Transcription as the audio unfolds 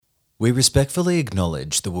We respectfully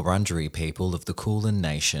acknowledge the Wurundjeri people of the Kulin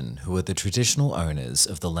Nation, who are the traditional owners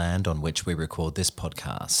of the land on which we record this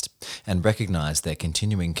podcast, and recognise their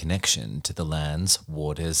continuing connection to the lands,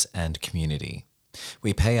 waters and community.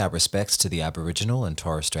 We pay our respects to the Aboriginal and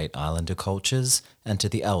Torres Strait Islander cultures and to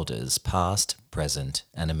the elders past, present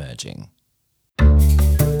and emerging.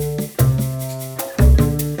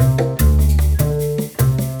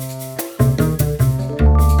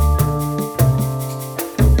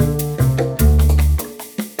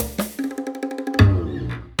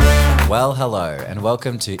 Well, hello, and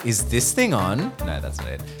welcome to... Is this thing on? No, that's not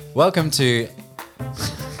it. Welcome to...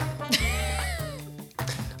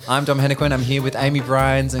 I'm Dom Hennequin. I'm here with Amy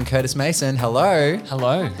Bryans and Curtis Mason. Hello.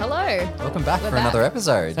 Hello. Hello. Welcome back for another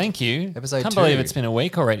episode. Thank you. Episode Can't 2. believe it's been a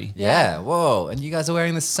week already. Yeah, whoa. And you guys are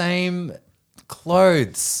wearing the same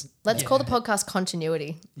clothes. Let's call the podcast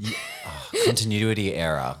Continuity Continuity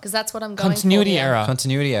era. because that's what I'm going Continuity for. here. era.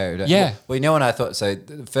 Continuity era. Yeah. Well, you know what I thought? So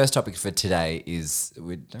the first topic for today is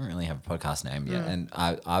we don't really have a podcast name yet. And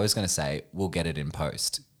I was going to say we'll get it in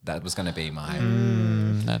post. That was going to be my...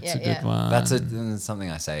 That's Yeah, a good yeah. one. That's something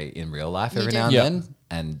I say in real life every do. now and Yeah. then.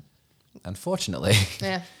 And unfortunately,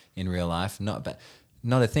 Yeah. in real life, not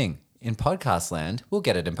a thing. In podcast land,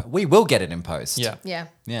 we will get it in post. Yeah. Yeah.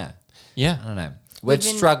 Yeah. Yeah. I don't know. We're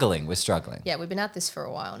struggling. Yeah, we've been at this for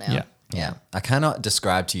a while now. Yeah. Yeah. I cannot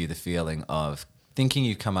describe to you the feeling of thinking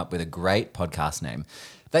you've come up with a great podcast name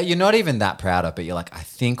that you're not even that proud of, but you're like, I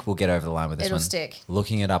think we'll get over the line with this It'll one. stick.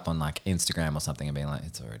 Looking it up on like Instagram or something and being like,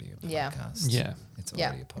 it's already a Yeah. podcast. Yeah. It's Yeah.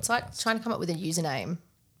 already a podcast. It's like trying to come up with a username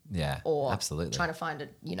yeah. or absolutely. trying to find a,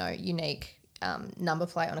 unique number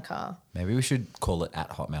plate on a car. Maybe we should call it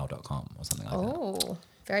 @hotmail.com or something like that. Oh,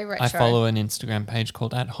 very retro. I follow an Instagram page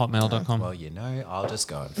called @hotmail.com. Well, I'll just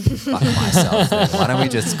go and fuck myself. Then. Why don't we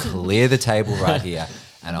just clear the table right here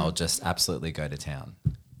and I'll just absolutely go to town.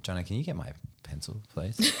 Johnny, can you get my pencil,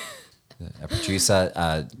 please? A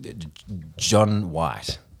producer, John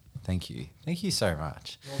White. Thank you. Thank you so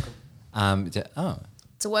much. Welcome.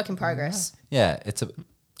 It's a work in progress. Yeah, that's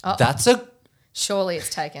a... Surely it's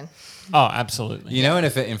taken. Oh, absolutely. You know, and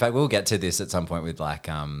in fact, we'll get to this at some point with like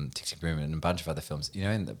Tick Tick Boom and a bunch of other films. You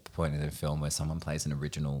know, in the point in the film where someone plays an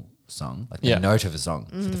original song, like the note of a song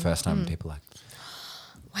for the first time, and people are like,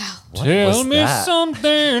 Wow. what Tell was me that?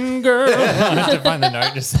 something, girl. I have to find the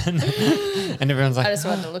note just then. And everyone's like, I just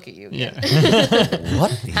wanted to look at you again. yeah.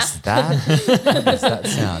 What is that? What is that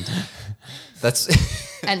sound? That's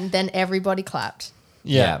And then everybody clapped.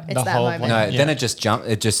 Yeah. It's the that whole moment. no. yeah. Then it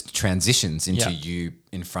just transitions into Yeah. you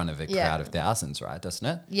in front of a Yeah. crowd of thousands, right? Doesn't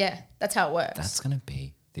it? Yeah, that's how it works. That's gonna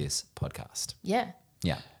be this podcast. yeah.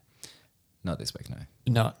 Yeah, not this week. No,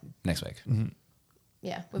 No. next week.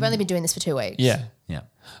 Yeah. We've only been doing this for 2 weeks. Yeah. Yeah.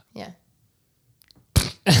 Yeah.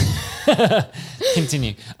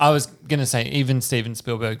 Continue. I was going to say, even Steven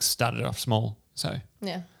Spielberg started off small. So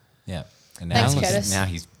Yeah. Yeah. And now Thanks, Curtis. he's now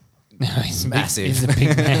he's Massive. He's a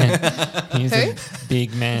big man. He's Who? a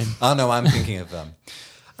big man. Oh no, I'm thinking of All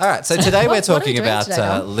right, so today we're what are we talking doing about today,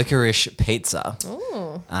 Dom? Licorice Pizza.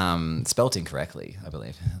 Ooh. Spelt incorrectly, I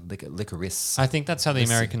believe. Licorice. I think that's how the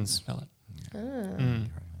Americans spell it.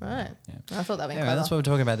 Right. I thought that would be Yeah, clever. that's what we're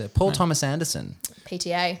talking about there. Paul Thomas Anderson.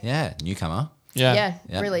 PTA. Yeah, newcomer Yeah.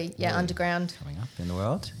 Yep. Really. Yeah, underground. coming up in the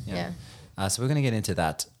world. Yeah. So we're going to get into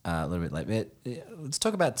that a little bit later. Let's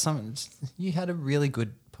talk about some. You had a really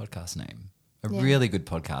good podcast name. Really good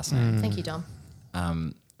podcast name. Thank you, Dom.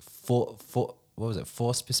 For what was it?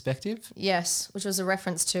 Force perspective. Yes, which was a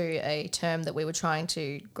reference to a term that we were trying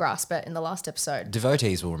to grasp at in the last episode.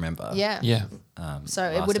 Devotees will remember. Yeah. Yeah. So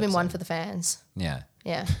it last would have been one episode. for the fans. Yeah.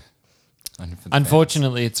 Yeah. And for the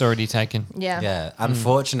Unfortunately, it's already taken. Yeah. fans. Yeah.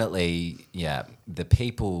 Unfortunately, the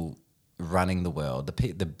people running the world,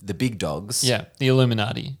 the big dogs. Yeah. The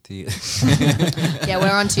Illuminati. Yeah,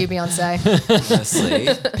 we're on to Beyonce. Honestly,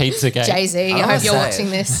 Pizzagate. Jay-Z, I don't hope wanna you're say watching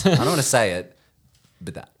it. this. I don't want to say it,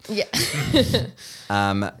 but that. Yeah.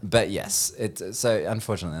 But yes, it's so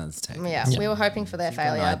unfortunately that's taken. Yeah. We were hoping for their got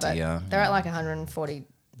an failure, but idea. they're at like 140,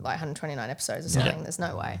 like 129 episodes or something. There's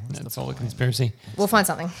no way. That's all a conspiracy. We'll find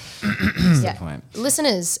something. Yeah. point.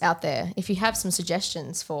 Listeners out there, if you have some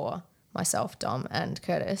suggestions for myself, Dom, and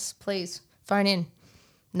Curtis, please phone in.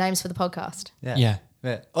 Names for the podcast. Yeah.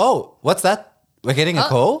 Oh, what's that? We're getting a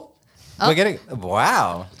call. We're getting.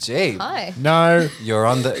 Wow. Gee. Hi. No. You're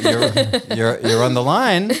on the you're on the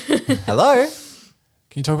line. Hello.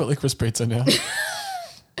 Can you talk about Licorice Pizza now?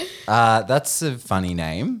 That's a funny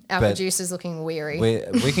name. Our but producer's looking weary.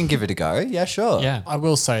 we can give it a go. Yeah, sure. Yeah. I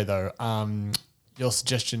will say though, your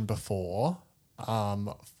suggestion before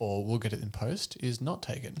for we'll get it in post is not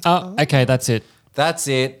taken. Oh, okay. That's it. That's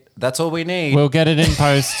it. That's all we need. We'll get it in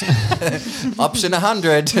post. Option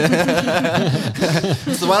 100.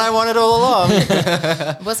 It's the one I wanted all along.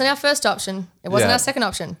 It wasn't our first option. It wasn't Yeah. our second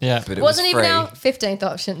option. Yeah. But It wasn't even free. our 15th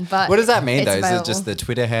option. But What does that mean, it's though? Is it available. just the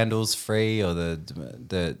Twitter handle's free or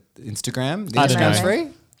the Instagram? The I don't Instagram's know. free?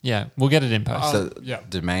 Yeah, we'll get it in post. So yeah.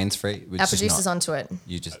 domain's free? Which Our is producer's not- onto it.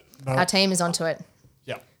 You just... No. Our team is onto it.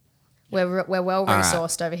 Yeah. We're well right.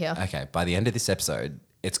 resourced over here. Okay, by the end of this episode,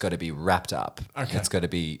 it's got to be wrapped up. Okay. It's got to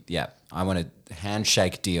be, I want a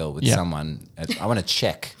handshake deal with Yeah. someone. I want a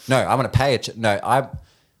check. No, I want to pay a check.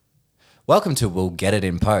 Welcome to We'll Get It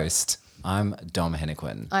in Post. I'm Dom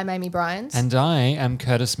Hennequin. I'm Amy Bryans. And I am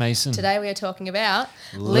Curtis Mason. Today we are talking about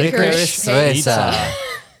Licorice Pizza.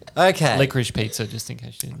 Okay. Licorice Pizza, just in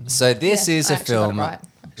case you didn't know. So this Yeah, is I a actually got it film. right.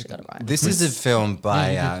 I actually got it right. This is a film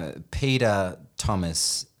by Peter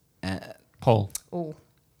Thomas. Paul. Ooh.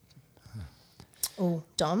 Ooh,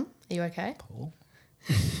 Dom, are you okay?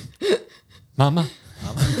 Mama.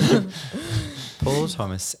 Paul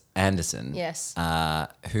Thomas Anderson. Yes.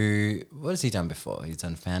 Who? What has he done before? He's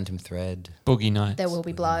done Phantom Thread, Boogie Nights. There Will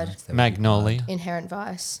Be Blood, Magnolia. Inherent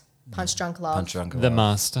Vice, Punch Drunk Love. Punch Drunk The Love.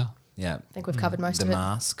 Master. Yeah. I think we've covered most The of it.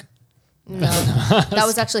 Mask. No, that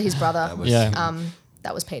was actually his brother. Yeah.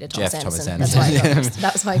 That was Peter Thomas Jeff Thomas Anderson.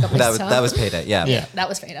 That's why he got mixed up. That was Peter. Yeah. Yeah. That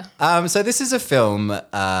was Peter. So this is a film.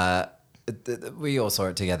 We all saw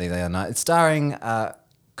it together the other night. It's starring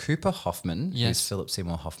Cooper Hoffman, Yes. who's Philip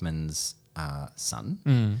Seymour Hoffman's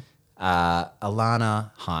son.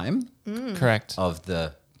 Alana Haim Correct. of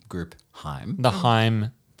the group Haim. The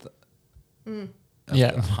Heim.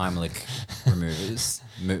 Yeah. Heimlich removers.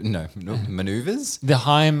 Maneuvers. The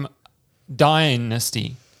Heim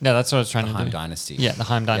Dynasty. No, that's what I was trying to Haim do. Dynasty. Yeah, the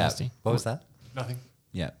Heim Yeah. Dynasty. What was that? Nothing.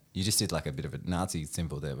 Yeah. You just did like a bit of a Nazi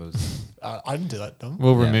symbol there. What was I didn't do that, Dom.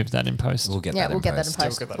 We'll Yeah. remove that in post. We'll get Yeah, that we'll in get that in post.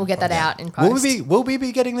 post. We'll get that We'll in get that post. out in post. Will we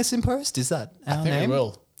be getting this in post? Is that our I think name? we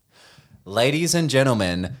will. Ladies and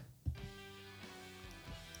gentlemen.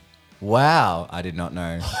 Wow, I did not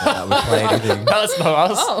know that would play anything. That's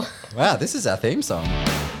not us. Oh, Wow, this is our theme song.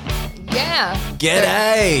 yeah.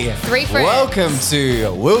 G'day! Three friends. Welcome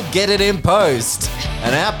to We'll Get It in Post,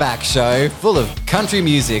 an Outback show full of country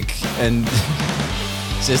music and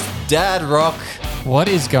just dad rock. What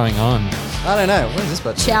is going on? I don't know. What is this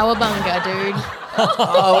button? Cowabunga, dude.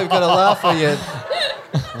 Oh, we've got a laugh for you.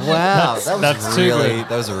 Wow, That's too good.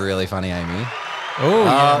 that was really funny, Amy. Oh,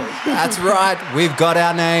 yeah. That's right. We've got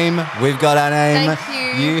our name. We've got our name.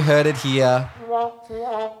 Thank you. You heard it here.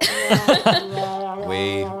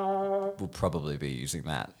 We will probably be using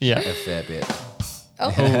that Yeah. a fair bit.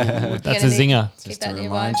 Oh, That's a zinger. Keep Just that to nearby.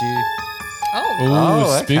 remind you. Oh, Ooh,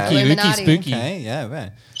 Oh, okay. spooky, wookie, Illuminati. spooky. Okay, yeah,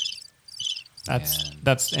 right.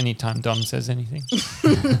 That's any time Dom says anything.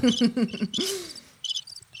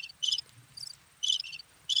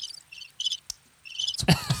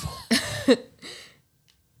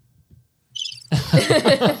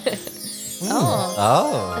 oh.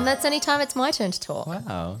 Oh, And that's any time it's my turn to talk.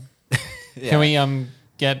 wow. Can we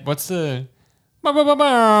get what's the?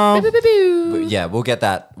 Ba-ba-ba-ba. Boo-boo-boo. But yeah, we'll get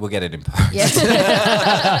that. We'll get it in post. Yeah.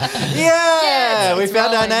 Yeah, we it's found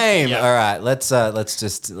our rolling. name. Yeah. All right, let's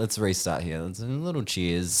restart here. Let's do a little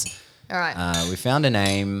cheers. All right. We found a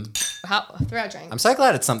name. Through our drink. I'm so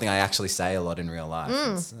glad it's something I actually say a lot in real life.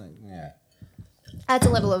 Mm. It's like, yeah. Adds a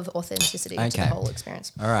level of authenticity to Okay. the whole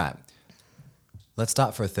experience. All right. Let's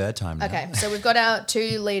start for a third time now. Okay, so we've got our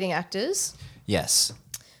two leading actors. Yes.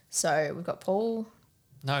 So we've got Paul.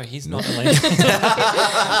 No, he's not the lead.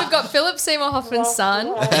 We've got Philip Seymour Hoffman's son,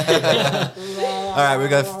 All right,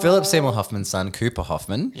 we've got Philip Seymour Hoffman's son, Cooper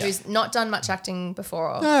Hoffman. who's not done much acting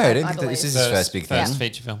before. No, I don't I think that this believe. is his first big thing. First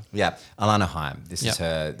feature film. Yeah, Alana Haim. This Yep. is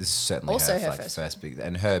her. This is certainly Also her, her like, first. first big.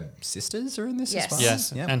 And her sisters are in this Yes. as well.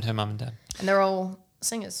 Yes, Yeah. and her mum and dad. And they're all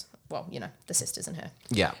singers. Well, you know, the sisters and her.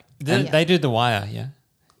 Yeah. They do The Wire, yeah.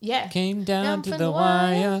 Yeah. Came down to from the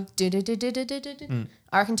wire. Do-do-do-do-do-do-do.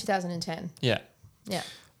 I reckon 2010. Yeah. Yeah.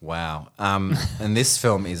 Wow. And this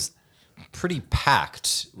film is pretty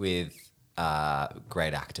packed with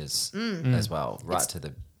great actors as well, right to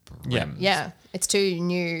the Yeah. brim. Yeah. It's two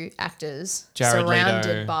new actors Jared surrounded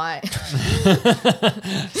Leto. by.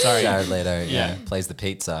 Sorry. Jared Leto, Yeah. plays the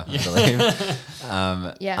pizza, I believe.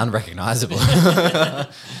 Yeah. Unrecognizable.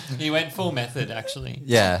 He went full method, actually.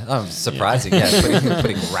 Yeah, surprising. Yeah,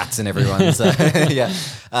 putting rats in everyone's. Yeah,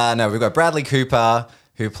 no, we've got Bradley Cooper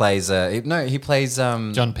who plays. He plays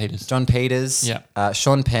John Peters. John Peters. Yeah.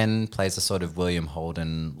 Sean Penn plays a sort of William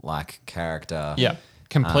Holden like character. Yeah.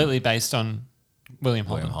 Completely based on William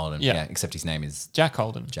Holden. William Holden. Yeah. Yeah, except his name is Jack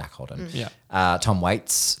Holden. Jack Holden. Yeah. Tom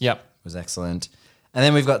Waits. Yep. was excellent. And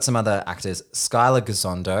then we've got some other actors, Skylar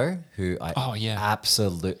Gazondo, who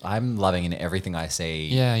I'm loving in everything I see.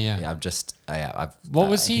 Yeah. I'm just, What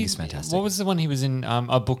was I think he? he's fantastic. What was the one he was in?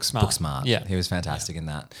 Booksmart. Booksmart. Yeah. He was fantastic in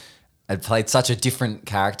that. I played such a different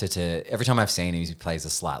character to every time I've seen him. He plays a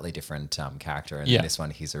slightly different character, and in this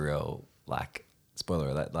one he's a real spoiler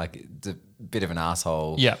alert, a bit of an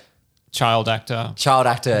asshole. Yeah. Child actor.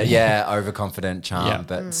 Overconfident charm,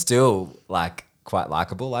 but still quite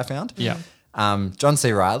likable. I found. Yeah. John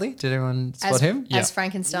C. Reilly. Did anyone spot him? As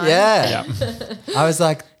Frankenstein. Yeah. I was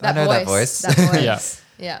like, I know that voice. That voice.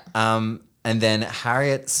 Yeah. Yeah. And then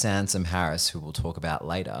Harriet Sansom Harris, who we'll talk about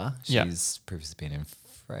later. She's previously been in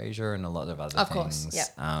Frasier and a lot of other things. Of course,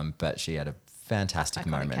 yeah. But she had a fantastic Iconic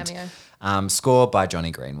moment. cameo. Score by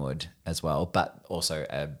Johnny Greenwood as well, but also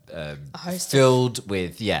a host filled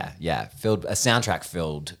with filled a soundtrack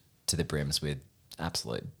filled to the brims with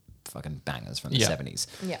absolute fucking bangers from the 70s.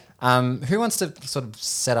 Yeah. Who wants to sort of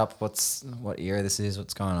set up what era this is,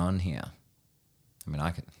 what's going on here? I mean,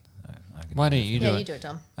 I could. Why don't you do it? You do it,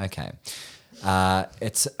 Dom. Okay.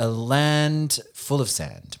 It's a land full of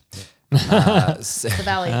sand. The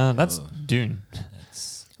valley. That's Dune.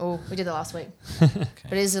 Oh, we did that last week. But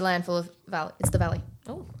it is a land full of valley. It's the valley.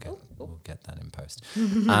 Oh, Okay, we'll get that in post.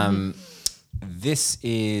 This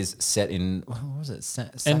is set in, what was it?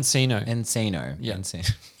 Encino. Encino. Yeah.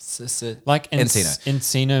 Encino. Like Encino.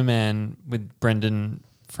 Encino Man with Brendan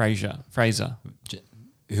Fraser.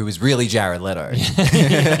 Who is really Jared Leto.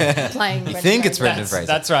 playing. You think it's Brendan Fraser.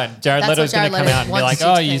 That's right. Jared That's Leto's what going to Jared come out and be Leto like, wants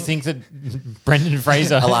oh, you to you think that Brendan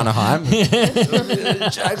Fraser. Alana Haim.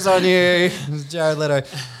 Joke's on you. It's Jared Leto.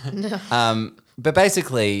 But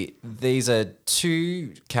basically, these are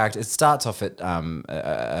two characters. It starts off at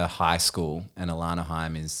a high school, and Alana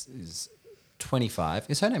Haim is 25.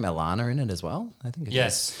 Is her name Alana in it as well? I think it is.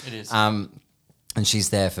 Yes, it is. And she's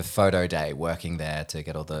there for photo day, working there to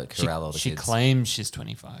get all the kids. She claims she's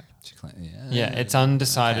 25. Yeah. Yeah, it's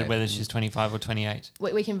undecided Okay. whether she's 25 or 28.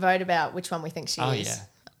 We can vote about which one we think she Oh, is. yeah.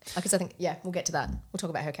 Because I think, we'll get to that. We'll talk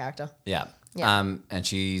about her character. Yeah. Yeah. And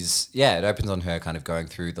she's, it opens on her kind of going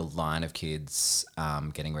through the line of kids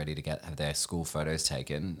getting ready to have their school photos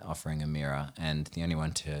taken, offering a mirror, and the only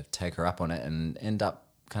one to take her up on it and end up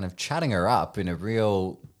kind of chatting her up in a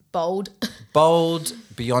real Bold.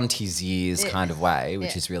 beyond his years kind of way, which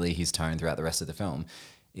Yeah. is really his tone throughout the rest of the film,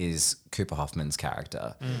 is Cooper Hoffman's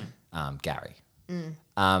character, Gary.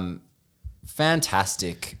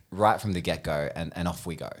 Fantastic right from the get-go, and off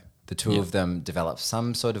we go. The two of them develop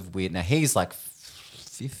some sort of weird... Now, he's like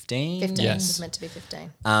 15? 15. Yes. It's meant to be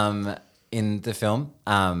 15. In the film,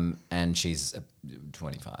 and she's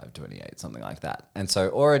 25, 28, something like that. And so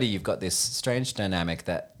already you've got this strange dynamic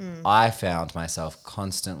that I found myself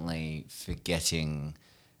constantly forgetting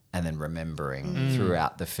and then remembering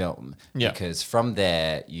throughout the film. Yeah. Because from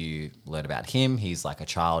there you learn about him. He's like a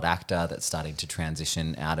child actor that's starting to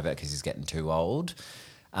transition out of it because he's getting too old.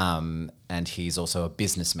 And he's also a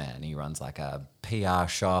businessman. He runs like a PR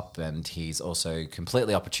shop, and he's also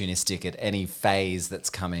completely opportunistic at any phase that's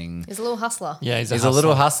coming. He's a little hustler. Yeah, He's a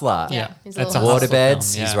little hustler. Yeah. He's a It's little a hustler. hustle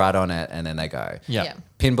Waterbeds, film, he's yeah. right on it, and then they go. Yeah. Yeah.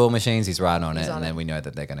 Pinball machines, he's right on He's it, on and it. then we know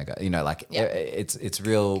that they're going to go. Yeah. It's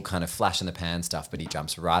real kind of flash in the pan stuff, but he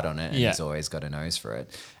jumps right on it, and Yeah. he's always got a nose for it.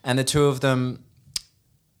 And the two of them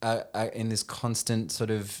are in this constant sort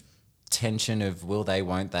of tension of will they,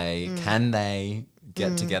 won't they, can they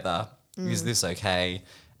get together? Is this okay?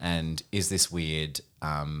 And is this weird?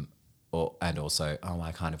 And also,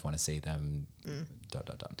 I kind of want to see them. ...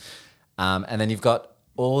 And then you've got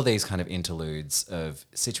all these kind of interludes of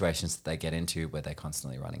situations that they get into where they're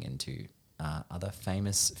constantly running into other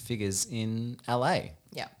famous figures in LA.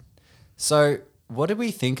 Yeah. So, what do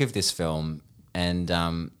we think of this film, and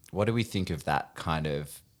what do we think of that kind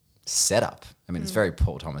of setup? I mean, it's very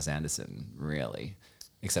Paul Thomas Anderson, really,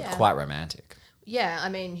 except Yeah. quite romantic. Yeah, I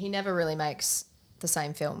mean, he never really makes the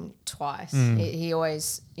same film twice. He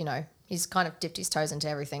always, he's kind of dipped his toes into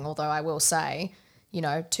everything. Although I will say,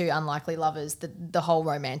 Two Unlikely Lovers, the whole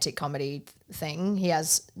romantic comedy thing he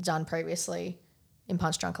has done previously in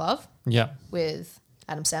Punch Drunk Love Yeah. with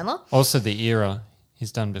Adam Sandler. Also the era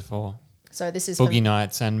he's done before. So this is Boogie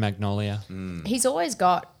Nights and Magnolia. he's always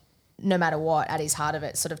got, no matter what, at his heart of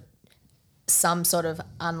it, sort of some sort of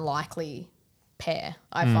unlikely pair,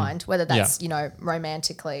 I find, whether that's,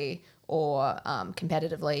 romantically or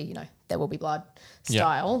competitively, There Will Be Blood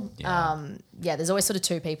style. There's always sort of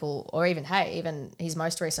two people, or even his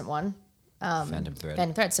most recent one, Phantom Thread.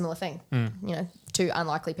 Phantom Thread, similar thing. Two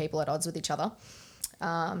unlikely people at odds with each other.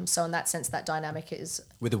 So in that sense, that dynamic is,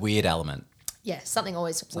 With a weird element. something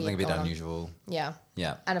always Something weird a bit going on. unusual. Yeah.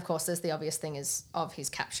 Yeah. And of course, there's the obvious thing is of his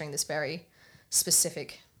capturing this very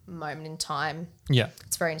specific moment in time. Yeah.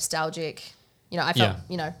 It's very nostalgic. You know, I felt,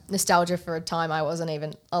 nostalgia for a time I wasn't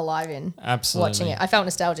even alive in. Absolutely. Watching it. I felt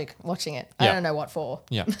nostalgic watching it. I Yeah. don't know what for.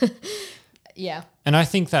 Yeah. Yeah. And I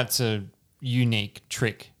think that's a unique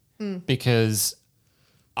trick because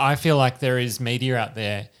I feel like there is media out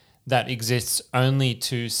there that exists only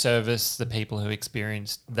to service the people who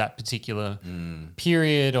experienced that particular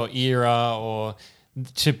period or era, or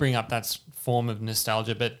to bring up that form of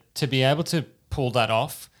nostalgia. But to be able to pull that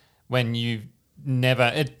off when you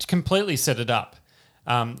it completely set it up.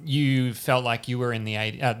 You felt like you were in the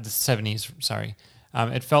 70s, sorry.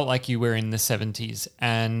 It felt like you were in the 70s,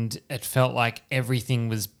 and it felt like everything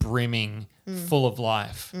was brimming full of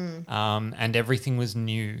life, and everything was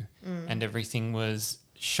new, and everything was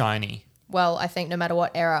shiny. Well, I think no matter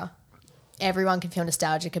what era, everyone can feel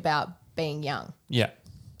nostalgic about being young. Yeah.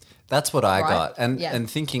 That's what I Right? got. And Yeah. and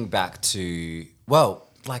thinking back to, well,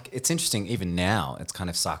 like it's interesting, even now it's kind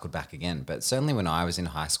of cycled back again. But certainly when I was in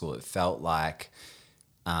high school, it felt like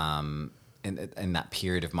in that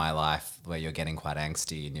period of my life where you're getting quite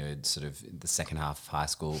angsty and you're sort of the second half of high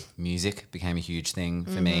school, music became a huge thing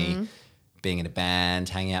for me. Being in a band,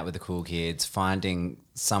 hanging out with the cool kids, finding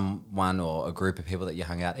someone or a group of people that you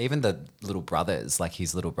hung out, even the little brothers, like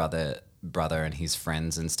his little brother and his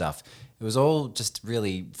friends and stuff. It was all just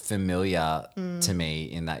really familiar to me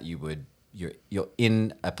in that you're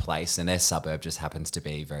in a place and their suburb just happens to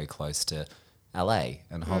be very close to LA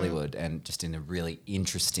and Hollywood and just in a really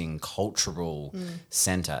interesting cultural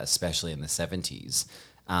center, especially in the 70s.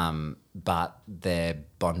 But they're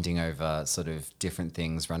bonding over sort of different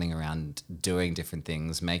things, running around, doing different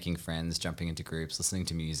things, making friends, jumping into groups, listening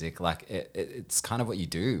to music. Like it's kind of what you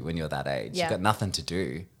do when you're that age. Yeah. You've got nothing to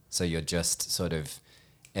do. So you're just sort of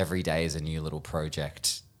every day is a new little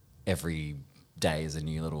project. Every day is a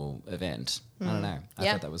new little event. I don't know. I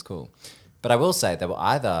thought that was cool. But I will say they were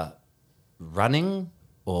either running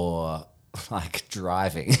or like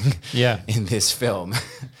driving in this film a at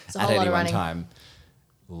whole lot any of one running. time.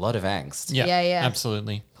 A lot of angst. Yeah. Yeah.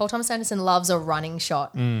 Absolutely. Paul Thomas Anderson loves a running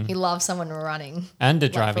shot. He loves someone running. And a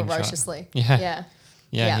like, driving ferociously. shot. Yeah. Yeah.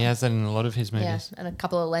 Yeah. He has that in a lot of his Yeah. movies. And a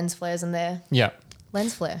couple of lens flares in there. Yeah.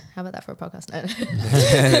 Lens flare. How about that for a podcast?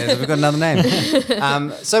 No. We've got another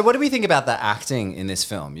name. So what do we think about the acting in this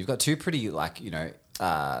film? You've got two pretty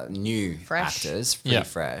new Fresh. actors, pretty Yeah.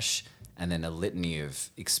 fresh, and then a litany of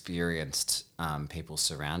experienced people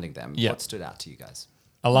surrounding them. Yeah. What stood out to you guys?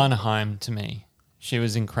 Alana Haim, to me, she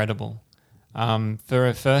was incredible. For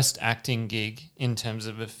her first acting gig in terms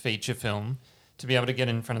of a feature film, to be able to get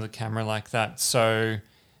in front of the camera like that so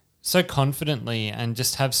confidently and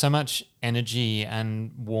just have so much energy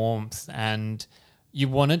and warmth, and you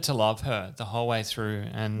wanted to love her the whole way through.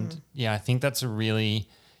 And I think that's a really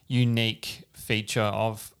unique feature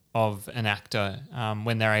of an actor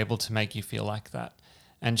when they're able to make you feel like that.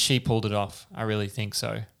 And she pulled it off. I really think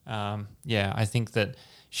so. I think that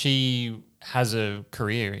she has a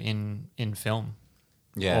career in film.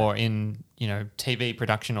 Yeah. Or in, TV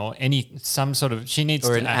production or some sort of, she needs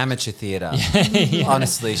Or to in act. amateur theatre.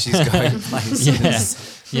 Honestly, she's going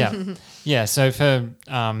places. Yeah. So if her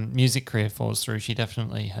music career falls through, she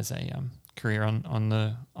definitely has a career on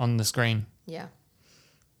the screen. Yeah.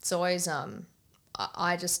 It's always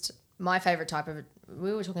my favorite type of,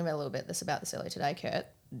 we were talking about a little bit about this earlier today, Kurt.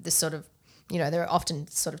 This sort of, there are often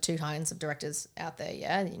sort of two kinds of directors out there.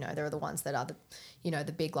 Yeah. There are the ones that are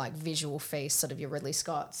the big like visual feast, sort of your Ridley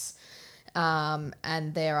Scotts.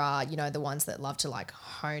 And there are, the ones that love to like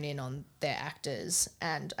hone in on their actors.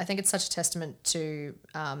 And I think it's such a testament to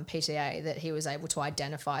PTA that he was able to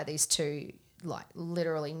identify these two like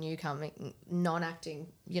literally newcoming, non-acting,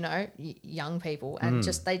 young people, and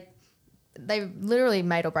just they literally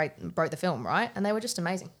made or broke the film, right? And they were just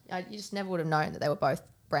amazing. You just never would have known that they were both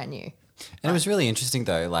brand new. And it was really interesting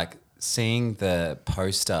though, like seeing the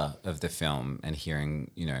poster of the film and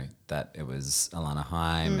hearing, that it was Alana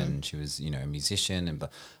Haim and she was, a musician,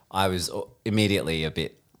 but I was immediately a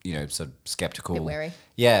bit, sort of skeptical. A bit wary.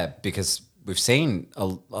 Yeah, because we've seen a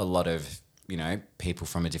lot of, people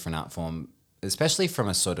from a different art form, especially from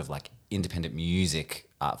a sort of like independent music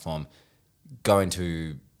art form, go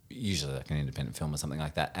into usually like an independent film or something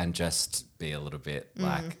like that and just be a little bit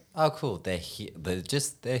like, oh cool, they're here,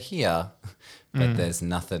 they're here, but there's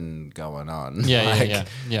nothing going on. Yeah.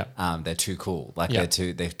 They're too cool, like they're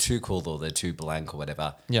too cool or they're too blank or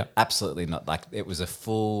whatever. Yeah. Absolutely not. Like it was a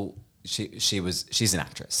full, she's an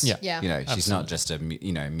actress. Yeah. Yeah. She's not just a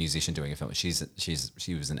musician doing a film. She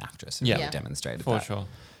was an actress and Yeah. really demonstrated For that. sure.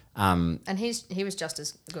 And he was just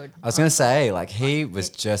as good. I was going to say, like, he was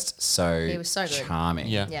just so, He was so good. charming.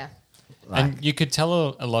 Yeah. Yeah. And you could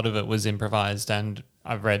tell a lot of it was improvised, and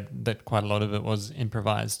I've read that quite a lot of it was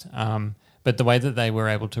improvised. But the way that they were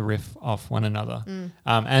able to riff off one another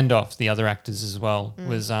and off the other actors as well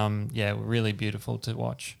was, really beautiful to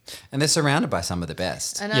watch. And they're surrounded by some of the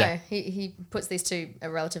best. I know. Yeah. He puts these two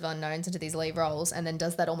relative unknowns into these lead roles and then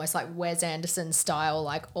does that almost like Wes Anderson style,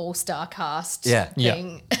 like all-star cast thing.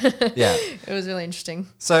 Yeah. It was really interesting.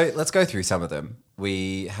 So let's go through some of them.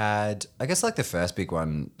 We had, I guess, like the first big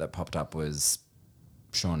one that popped up was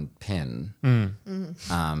Sean Penn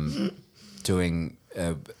doing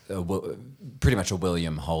pretty much a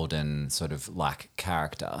William Holden sort of like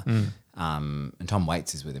character. And Tom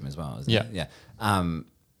Waits is with him as well, isn't it? Yeah.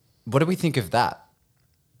 What do we think of that?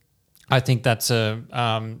 I think that's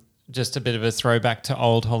just a bit of a throwback to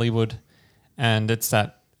old Hollywood, and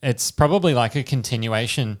it's probably like a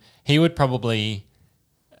continuation. He would probably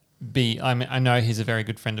be. I mean, I know he's a very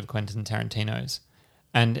good friend of Quentin Tarantino's,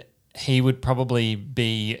 and he would probably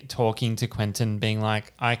be talking to Quentin, being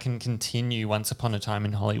like, "I can continue Once Upon a Time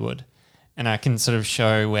in Hollywood, and I can sort of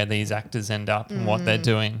show where these actors end up and what they're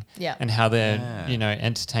doing, and how they're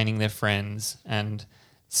entertaining their friends, and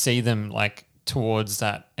see them like towards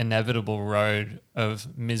that inevitable road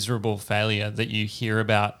of miserable failure that you hear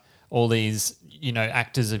about. All these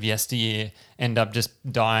actors of yesteryear end up just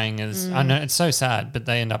dying as I know it's so sad, but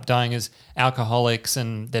they end up dying as alcoholics,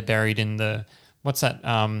 and they're buried in the what's that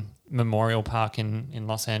memorial park in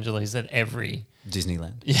Los Angeles that every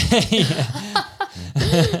Disneyland.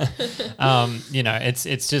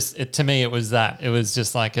 It's just to me it was that. It was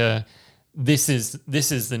just like this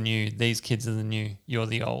is the new, these kids are the new, you're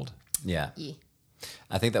the old. Yeah.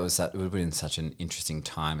 I think it would have been such an interesting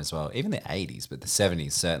time as well, even the 80s, but the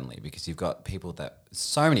 70s certainly, because you've got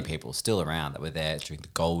so many people still around that were there during the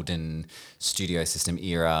golden studio system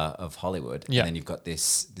era of Hollywood. Yeah. And then you've got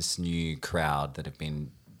this new crowd that have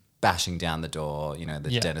been bashing down the door,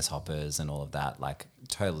 the Dennis Hoppers and all of that, like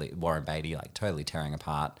totally, Warren Beatty, like totally tearing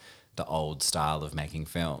apart the old style of making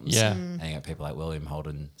films. Yeah. And you got people like William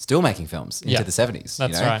Holden still making films into the 70s.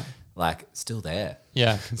 That's right. Like still there.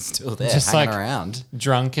 Yeah. Still there, Just hanging like around.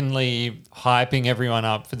 Drunkenly hyping everyone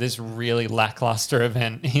up for this really lackluster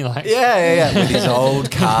event. He like with his old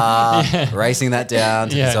car, racing that down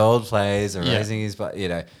to his old place, or racing his,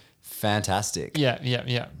 fantastic.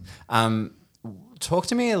 Yeah. Talk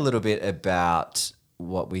to me a little bit about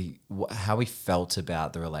how we felt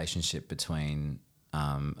about the relationship between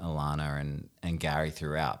Alana and Gary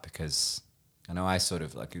throughout, because I know I sort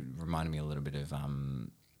of like, it reminded me a little bit of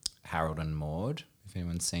Harold and Maude, if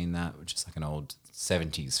anyone's seen that, which is like an old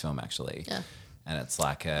 70s film actually. Yeah. And it's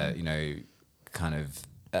like a, kind of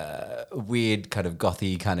weird kind of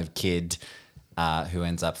gothy kind of kid who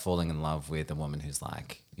ends up falling in love with a woman who's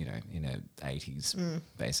like, in her 80s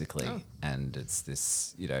basically. Oh. And it's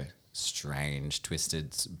this, strange,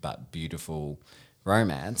 twisted but beautiful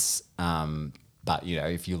romance. But,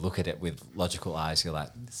 if you look at it with logical eyes, you're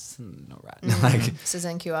like, this is not right. Like, this is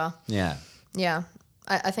NQR. Yeah. Yeah.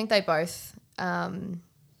 I think they both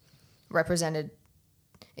represented,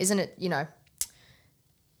 isn't it,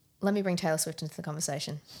 let me bring Taylor Swift into the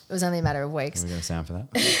conversation. It was only a matter of weeks. Are we going to sound for that?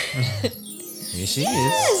 Here she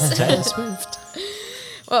is, Taylor Swift.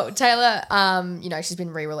 Well, Taylor, she's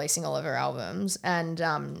been re-releasing all of her albums, and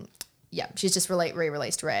she's just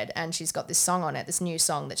re-released Red, and she's got this song on it, this new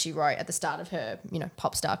song that she wrote at the start of her,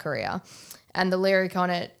 pop star career. And the lyric on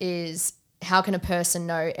it is, how can a person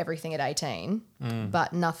know everything at 18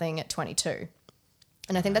 but nothing at 22?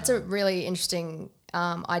 And I think that's a really interesting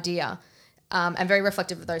idea and very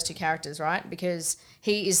reflective of those two characters, right? Because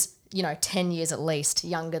he is, 10 years at least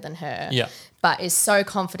younger than her, but is so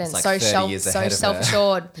confident, like so 30 years ahead of her.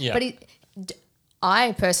 self-assured. Yeah. But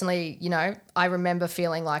I personally, I remember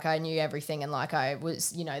feeling like I knew everything and like I was,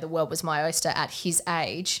 the world was my oyster at his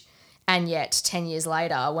age. And yet 10 years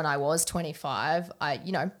later, when I was 25,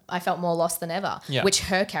 I felt more lost than ever, which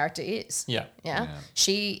her character is. Yeah.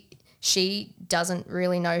 She doesn't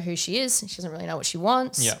really know who she is. She doesn't really know what she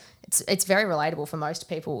wants. Yeah. It's very relatable for most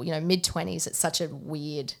people. Mid-20s, it's such a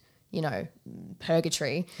weird,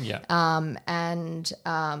 purgatory. Yeah.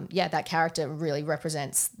 That character really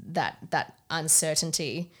represents that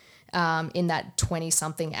uncertainty in that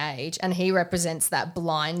 20-something age. And he represents that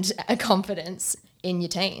blind confidence in your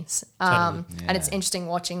teens. And it's interesting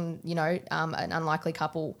watching, an unlikely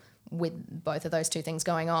couple with both of those two things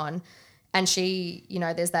going on. And she,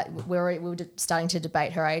 there's that, we were starting to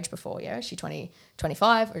debate her age before, is she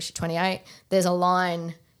 25 or is she 28? There's a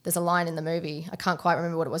line in the movie, I can't quite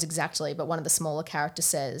remember what it was exactly, but one of the smaller characters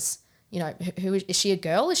says, who is she a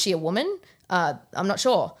girl? Is she a woman? I'm not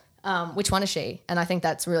sure. Which one is she? And I think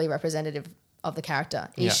that's really representative of the character.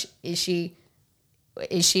 Yeah. Is she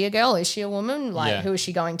a girl? Is she a woman? Like, Yeah. who is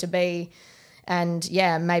she going to be? And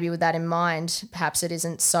yeah, maybe with that in mind, perhaps it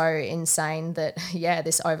isn't so insane that,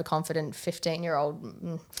 this overconfident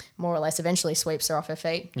 15-year-old more or less eventually sweeps her off her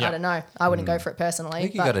feet. Yeah. I don't know. I wouldn't go for it personally. I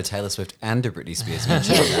think you but got a Taylor Swift and a Britney Spears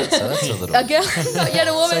mention in that, so that's a little. a girl, not yet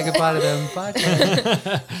a woman. Say goodbye to them. Bye.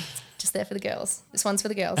 Taylor. Just there for the girls. This one's for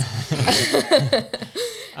the girls.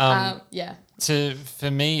 Yeah.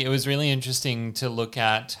 For me, it was really interesting to look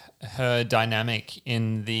at her dynamic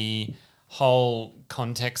in the whole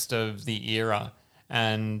context of the era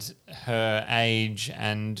and her age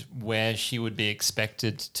and where she would be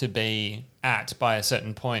expected to be at by a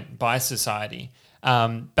certain point by society.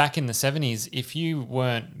 Back in the 70s, if you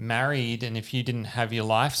weren't married and if you didn't have your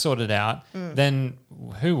life sorted out, then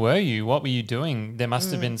who were you? What were you doing? There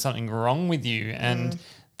must have been something wrong with you. And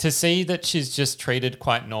to see that she's just treated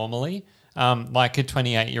quite normally, like a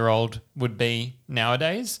 28-year-old would be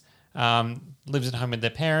nowadays, lives at home with their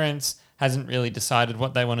parents, hasn't really decided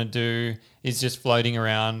what they want to do, is just floating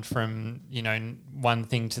around from, one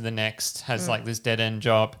thing to the next, has like this dead-end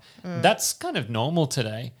job. That's kind of normal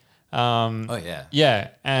today. Oh yeah. Yeah,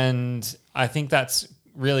 and I think that's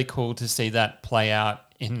really cool to see that play out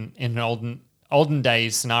in an olden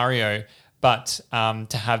days scenario, but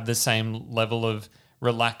to have the same level of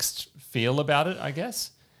relaxed feel about it, I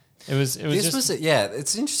guess. It's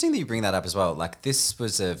interesting that you bring that up as well. Like, this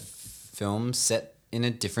was a film set in a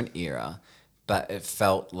different era, but it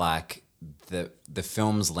felt like the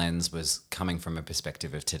film's lens was coming from a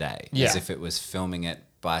perspective of today, as if it was filming it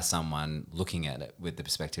by someone looking at it with the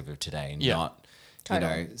perspective of today, not,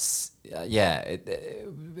 Totally.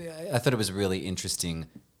 I thought it was a really interesting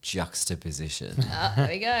juxtaposition. There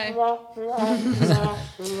we go.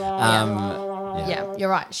 Yeah, you're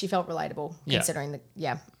right. She felt relatable considering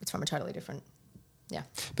it's from a totally different. Yeah.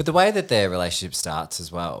 But the way that their relationship starts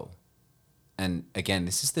as well, and again,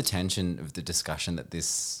 this is the tension of the discussion that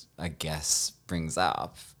this, I guess, brings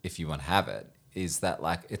up, if you want to have it, is that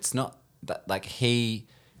like it's not that like he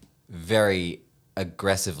very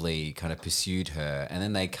aggressively kind of pursued her, and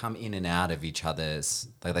then they come in and out of each other's,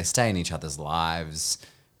 like they stay in each other's lives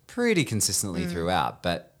pretty consistently throughout,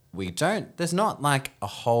 but there's not like a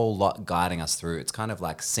whole lot guiding us through. It's kind of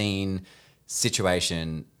like scene,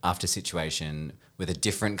 situation after situation with a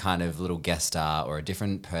different kind of little guest star or a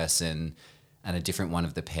different person and a different one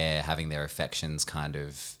of the pair having their affections kind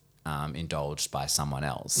of indulged by someone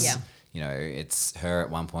else. Yeah. It's her at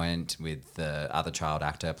one point with the other child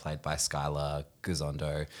actor played by Skylar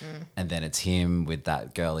Gisondo, and then it's him with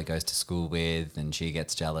that girl he goes to school with, and she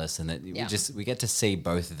gets jealous, and we get to see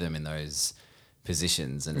both of them in those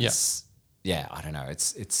positions, and I don't know,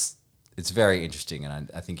 it's very interesting,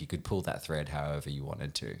 and I think you could pull that thread however you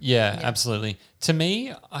wanted to. Yeah, absolutely. To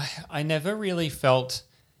me, I never really felt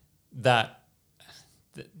that.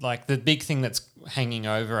 Like the big thing that's hanging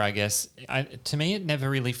over, I guess, to me, it never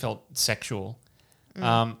really felt sexual.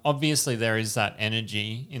 Obviously, there is that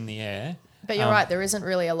energy in the air. But you're right. There isn't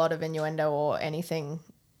really a lot of innuendo or anything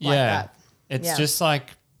like that. It's just like,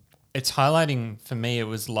 it's highlighting, for me, it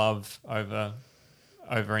was love over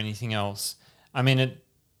anything else. I mean,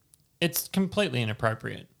 it's completely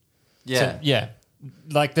inappropriate. Yeah. So,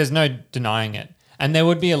 like there's no denying it. And there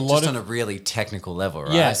would be a lot just on a really technical level,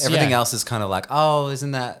 right? Yes, everything else is kind of like, oh,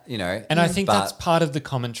 isn't that, And I think that's part of the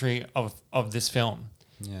commentary of this film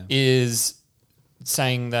is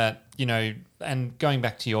saying that, and going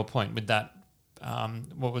back to your point with that,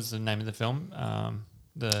 what was the name of the film?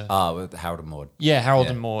 With Harold and Maude. Yeah, Harold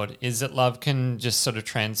and Maude, is that love can just sort of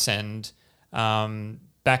transcend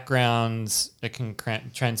backgrounds. It can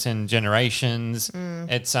transcend generations.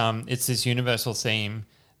 It's this universal theme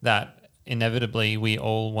that inevitably we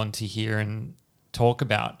all want to hear and talk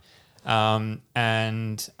about.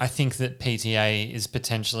 And I think that PTA is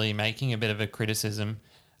potentially making a bit of a criticism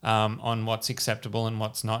on what's acceptable and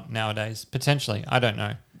what's not nowadays. Potentially. I don't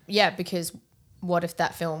know. Yeah, because what if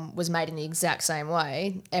that film was made in the exact same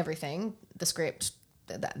way, everything, the script,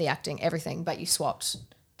 the acting, everything, but you swapped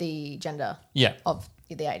the gender of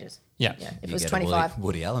the ages. Yeah. If it You was get 25. a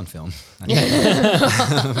Woody Allen film.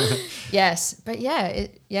 Yes, but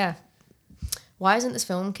why isn't this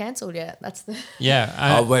film cancelled yet? That's the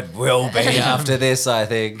It will be after this, I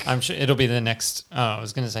think. I'm sure it'll be the next. Oh, I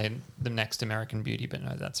was going to say the next American Beauty, but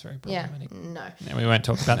no, that's very problematic. no. Yeah, we won't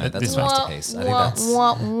talk about that. That's This a one. masterpiece.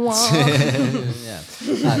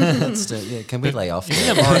 I think that's. Can we lay off?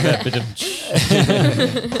 Isn't it more of a bit of?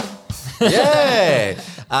 Yeah.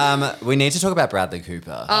 We need to talk about Bradley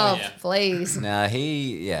Cooper. Oh, yeah. please. Now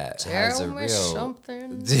he, has Tell a me real.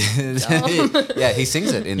 something. Yeah, he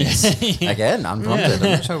sings it in this again. Unprompted.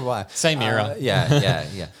 I'm not sure why. Same era.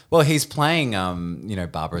 Yeah. Well, he's playing,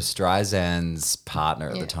 Barbara Streisand's partner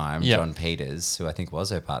at the time, Yeah. John Peters, who I think was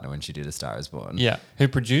her partner when she did A Star Is Born. Yeah, who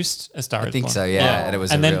produced A Star Is I think Born. so. Yeah, and it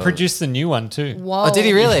was and a then real- produced the new one too. Whoa. Oh, did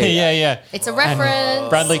he really? Yeah. It's a reference.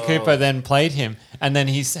 Bradley Cooper then played him, and then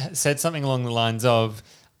he said something along the lines of,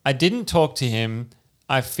 "I didn't talk to him.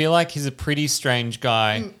 I feel like he's a pretty strange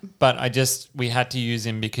guy, but we had to use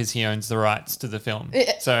him because he owns the rights to the film."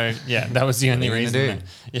 So yeah, that was the only What are you reason.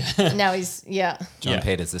 gonna Yeah, Now he's, John Yeah.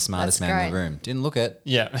 Peters, the smartest That's man in the great. room. Didn't look it.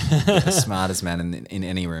 yeah, The smartest man in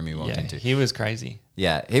any room he walked yeah. into. He was crazy.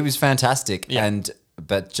 Yeah, he was fantastic, Yeah.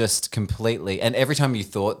 but just completely. And every time you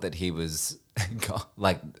thought that he was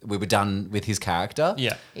like we were done with his character,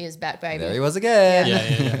 Yeah, he is back, baby. there he was again.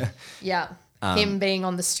 yeah. Yeah. Him being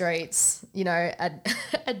on the streets,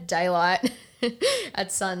 at daylight,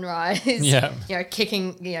 at sunrise. Yeah.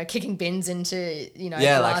 Kicking bins into,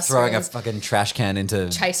 Yeah, like glass throwing a rooms, fucking trash can into.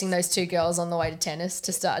 chasing those two girls on the way to tennis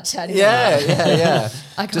to start chatting. Yeah.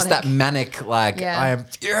 Just Iconic. that manic, like Yeah. I am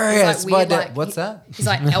He's furious. like weird, Why like, what's that? He's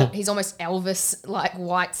like he's almost Elvis, like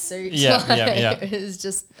white suit. Yeah, like, yeah. It's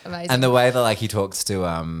just amazing. And the way that like he talks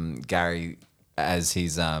to Gary as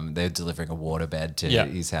he's they're delivering a waterbed to Yeah.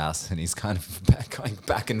 his house, and he's kind of going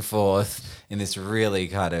back and forth in this really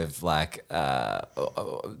kind of like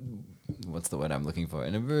what's the word I'm looking for,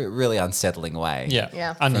 in a really unsettling way.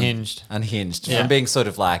 Yeah. Unhinged. Unhinged Yeah. from being sort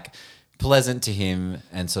of like pleasant to him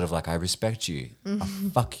and sort of like, I respect you. I'll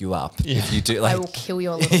fuck you up if you do. Like, I will kill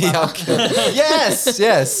your little Yeah, I'll brother. kill-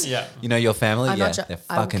 yes. Yeah. You know your family? I'm Yeah, not they're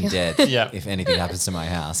I will fucking kill- dead. Yeah. If anything happens to my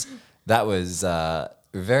house, that was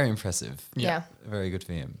very impressive. Yeah. Very good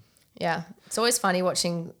for him. Yeah. It's always funny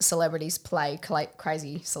watching celebrities play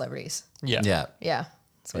crazy celebrities. Yeah, Yeah. Yeah.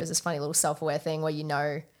 It's always this funny little self-aware thing where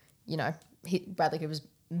Bradley Cooper's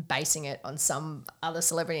basing it on some other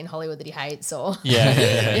celebrity in Hollywood that he hates, or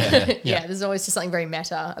Yeah. there's always just something very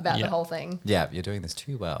meta about Yeah. the whole thing. Yeah, you're doing this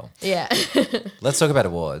too well. Yeah. Let's talk about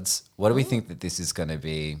awards. What do we think that this is going to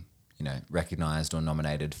be, recognised or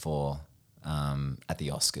nominated for at the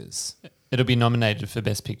Oscars? It'll be nominated for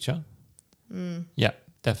Best Picture. Yeah,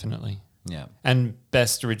 definitely. Yeah. And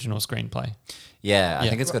Best Original Screenplay. Yeah, I Yeah.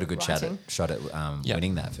 think it's got a good Writing. shot at Yeah.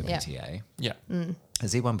 winning that for Yeah. PTA. Yeah.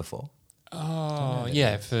 Has he won before? Oh,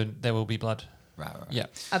 yeah, for There Will Be Blood. Right. Yeah.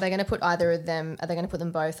 Are they going to put either of them? Are they going to put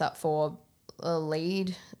them both up for a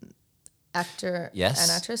lead actor Yes.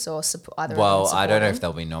 and actress, or either? Well, of them I don't know if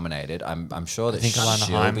supporting? they'll be nominated. I'm sure that think Alana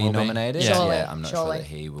she'll Haim be will be. nominated. Yeah. Surely, I'm not surely. sure that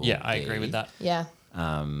he will. Yeah, I agree be. with that. Yeah.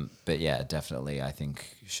 But yeah, definitely, I think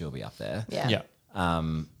she'll be up there. Yeah.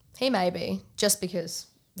 Yeah. He may be, just because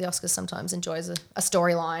the Oscars sometimes enjoys a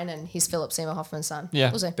storyline, and he's Philip Seymour Hoffman's son.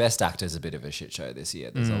 Yeah. We'll see. Best actor's a bit of a shit show this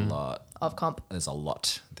year. There's a lot. Of comp. There's a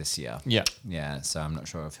lot this year. Yeah. Yeah, so I'm not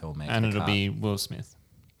sure if he'll make And the it'll cut. be Will Smith.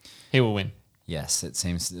 He will win. Yes, it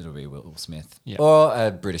seems it'll be Will Smith. Yeah. Or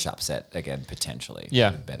a British upset again, potentially.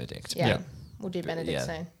 Yeah. with Benedict. Yeah. Yeah. We'll do Benedict Yeah,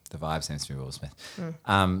 soon. the vibe seems to be Will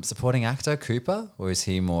Smith. Supporting actor Cooper, or is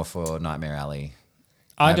he more for Nightmare Alley?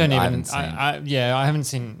 I don't even. haven't seen. I haven't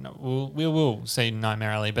seen. We will see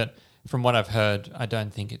Nightmare Alley, but from what I've heard, I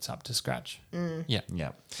don't think it's up to scratch. Yeah.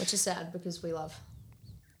 Yeah. Which is sad because we love.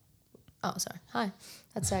 Oh, sorry. Hi.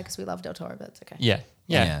 That's sad because we love Del Toro, but it's okay. Yeah.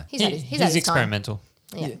 Yeah. Yeah. He's had his time. experimental.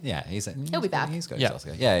 Yeah. He'll be back. He's got Yeah. his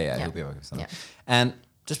Oscar. Yeah, Yeah. he'll be back with something. Yeah. And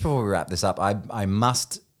just before we wrap this up, I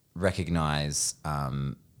must recognise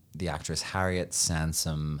the actress Harriet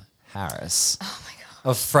Sansom Harris. Oh my god.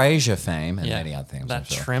 Of Frasier fame and Yeah. many other things. That I'm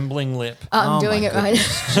sure. trembling lip. I'm Oh doing my it right.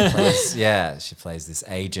 She plays, she plays this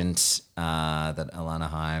agent that Alana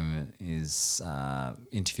Haim is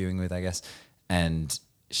interviewing with, I guess, and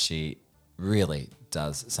she really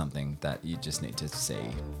does something that you just need to see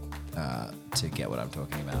to get what I'm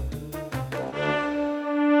talking about.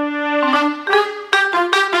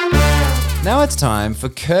 Now it's time for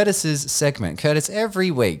Curtis's segment. Curtis,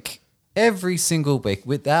 every single week,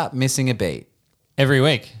 without missing a beat, Every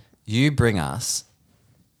week. you bring us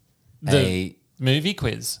The a movie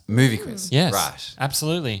quiz. movie quiz. Yes. Right.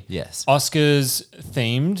 Absolutely. Yes. Oscars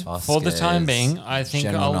themed for the time Oscars, being. I think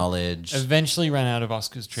general I'll knowledge, eventually run out of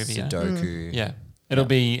Oscars trivia. Sudoku. Yeah. It'll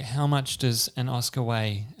be how much does an Oscar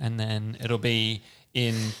weigh? And then it'll be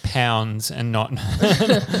in pounds and not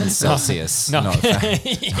And Celsius. No. Not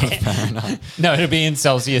Fahrenheit. No, it'll be in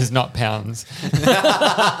Celsius, not pounds.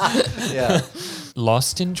 Yeah.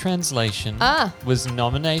 Lost in Translation was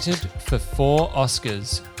nominated for 4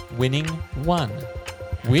 Oscars, winning 1.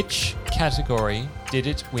 Which category did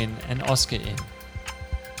it win an Oscar in?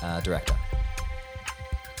 Director.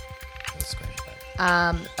 Or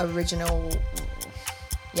screenplay. Original.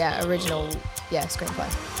 Screenplay.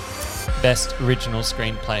 Best original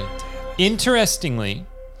screenplay. Interestingly,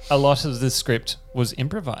 a lot of the script was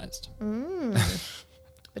improvised.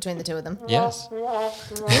 Between the two of them. Yes.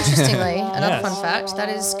 Interestingly, another Yes. fun fact, that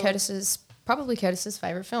is probably Curtis's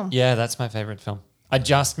favourite film. Yeah, that's my favourite film. I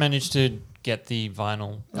just managed to get the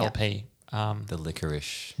vinyl Yeah. LP. The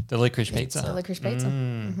Licorice. The Licorice Pizza. The Licorice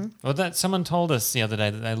Pizza. Well, that someone told us the other day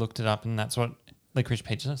that they looked it up, and that's what Licorice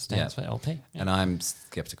Pizza stands for, LP. Yeah. And I'm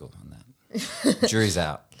skeptical on that. Jury's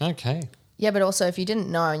out. Okay. Yeah, but also if you didn't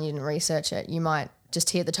know and you didn't research it, you might just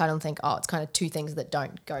hear the title and think, oh, it's kind of two things that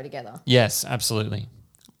don't go together. Yes, absolutely.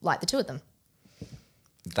 Like the two of them.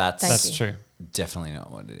 That's Thank That's you. true. definitely not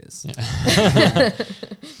what it is.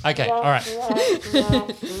 Okay, all right.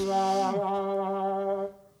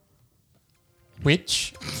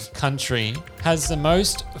 Which country has the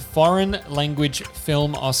most foreign language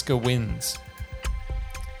film Oscar wins?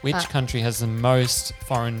 Which country has the most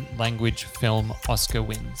foreign language film Oscar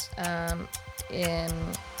wins? In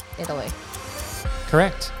Italy.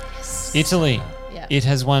 Correct. Italy. Yeah. It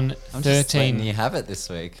has won I'm just letting 13. you have it this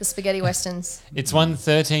week. The spaghetti westerns. It's won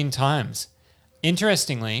 13 times.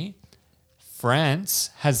 Interestingly, France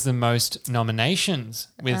has the most nominations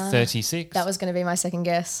with 36. That was going to be my second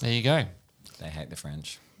guess. There you go. They hate the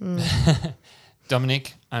French.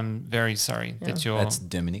 Dominic, I'm very sorry that you're... That's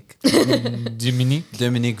Dominic. Dominic.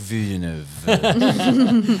 Dominic Villeneuve.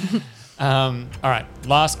 All right,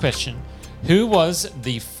 last question. Who was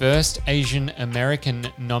the first Asian American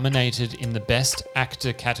nominated in the Best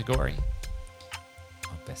Actor category?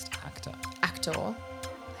 Oh, best actor. Actor.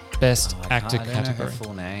 Best Oh, Actor I don't know her category.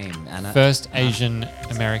 full name. Anna. First Asian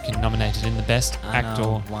American nominated in the Best Actor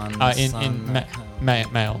one in son, male.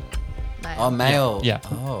 Male. Oh, male. Yeah.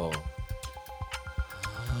 Oh.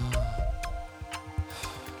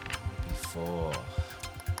 Before. Do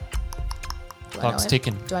I know Clock's him?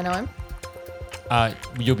 ticking. Do I know him?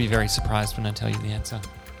 You'll be very surprised when I tell you the answer.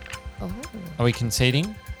 Oh. Are we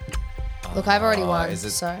conceding? Look, I've already Oh, won, is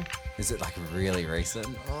it- so... Is it like really recent?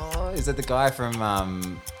 Oh, is it the guy from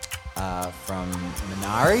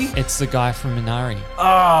Minari? It's the guy from Minari.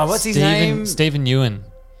 Oh, what's his name? Stephen Ewan.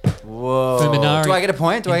 Whoa. For Minari. Do I get a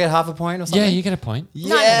point? Do I get half a point or something? Yeah, you get a point.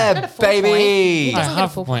 Yeah, not a full baby. point. He Oh, doesn't get a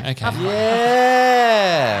half full a point. Okay.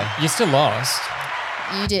 Yeah. You still lost.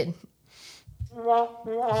 You did. Yeah,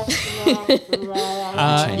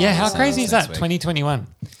 how Change crazy is next that? week. 2021.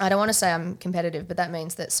 I don't want to say I'm competitive, but that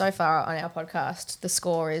means that so far on our podcast, the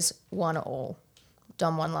score is 1-1.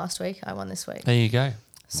 Dom won last week. I won this week. There you go.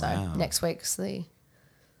 So Wow. next week's the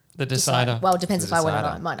The decider. Well, it depends The if I win or decider.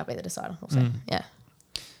 not. It might not be the decider. We'll see. Yeah.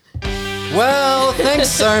 Well, thanks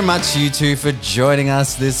so much, you two, for joining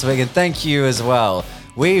us this week. And thank you as well.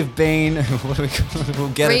 We've been, what do we call it? We'll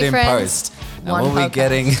get Three it in friends, post. And one we'll be podcast.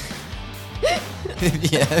 getting.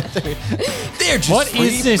 Yeah. They're just What free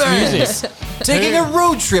is this birds music? taking a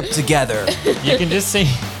road trip together. You can just see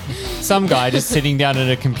some guy just sitting down at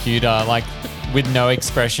a computer, like with no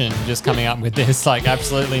expression, just coming up with this, like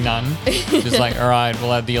absolutely none. Just like, all right,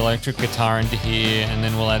 we'll add the electric guitar into here, and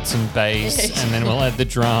then we'll add some bass, and then we'll add the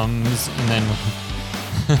drums, and then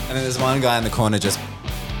And then there's one guy in the corner just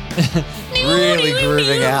really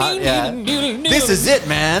grooving out. Yeah. This is it,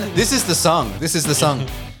 man. This is the song. This is the song.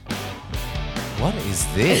 What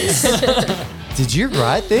is this? Did you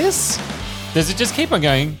write this? does it just keep on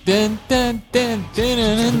going? Dun, dun, dun, dun,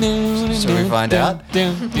 dun, dun, Shall we find dun, out?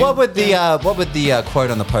 dun, dun. What would the quote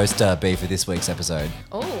on the post be for this week's episode?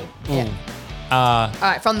 Oh. Yeah. Uh, All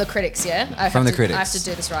right, from the critics, yeah? From the critics. I have to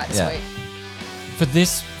do this right this Yeah. week.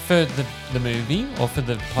 for the movie or for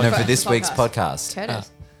the podcast? No, for this week's podcast.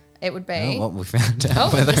 Curtis. It would be... Oh, what we found out. Oh,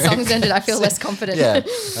 whether- the song's ended. I feel less confident. Yeah.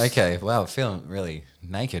 Okay. Wow. Feeling really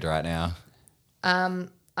naked right now. I'm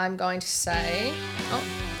going to say... Oh,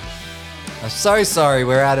 I'm so sorry.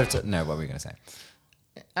 We're out of no. What were we going to say?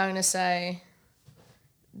 I'm going to say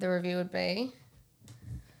the review would be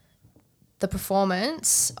the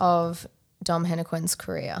performance of Dom Hennequin's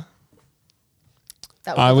career.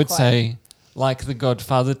 That I be the would quote. say, like The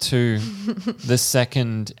Godfather 2, the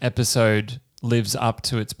second episode lives up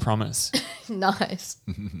to its promise. Nice.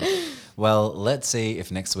 Well, let's see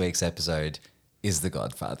if next week's episode is The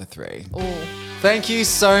Godfather 3. Oh, Thank you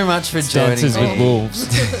so much for joining Dances me. with Wolves.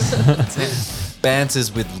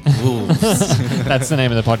 Banters with Wolves. That's the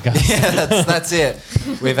name of the podcast. Yeah, that's it.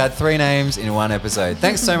 We've had 3 names in one episode.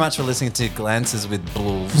 Thanks so much for listening to Glances with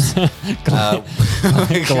Wolves.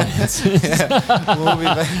 Glances.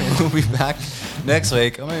 We'll be back next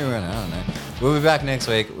week. Or maybe I don't know. We'll be back next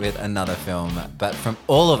week with another film. But from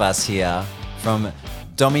all of us here, from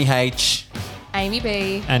Dommy H. Amy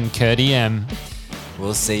B. And Curdy M.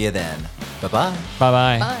 We'll see you then. Bye-bye.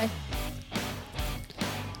 Bye-bye. Bye.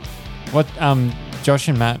 What, Josh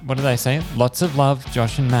and Matt, what do they say? Lots of love,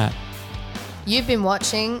 Josh and Matt. You've been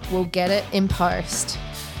watching We'll Get It in Post.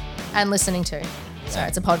 And listening to. Sorry,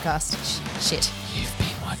 it's a podcast. Shit. You've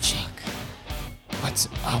been watching.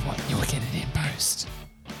 You'll get it in post.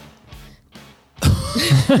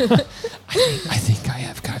 I think I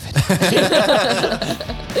have COVID.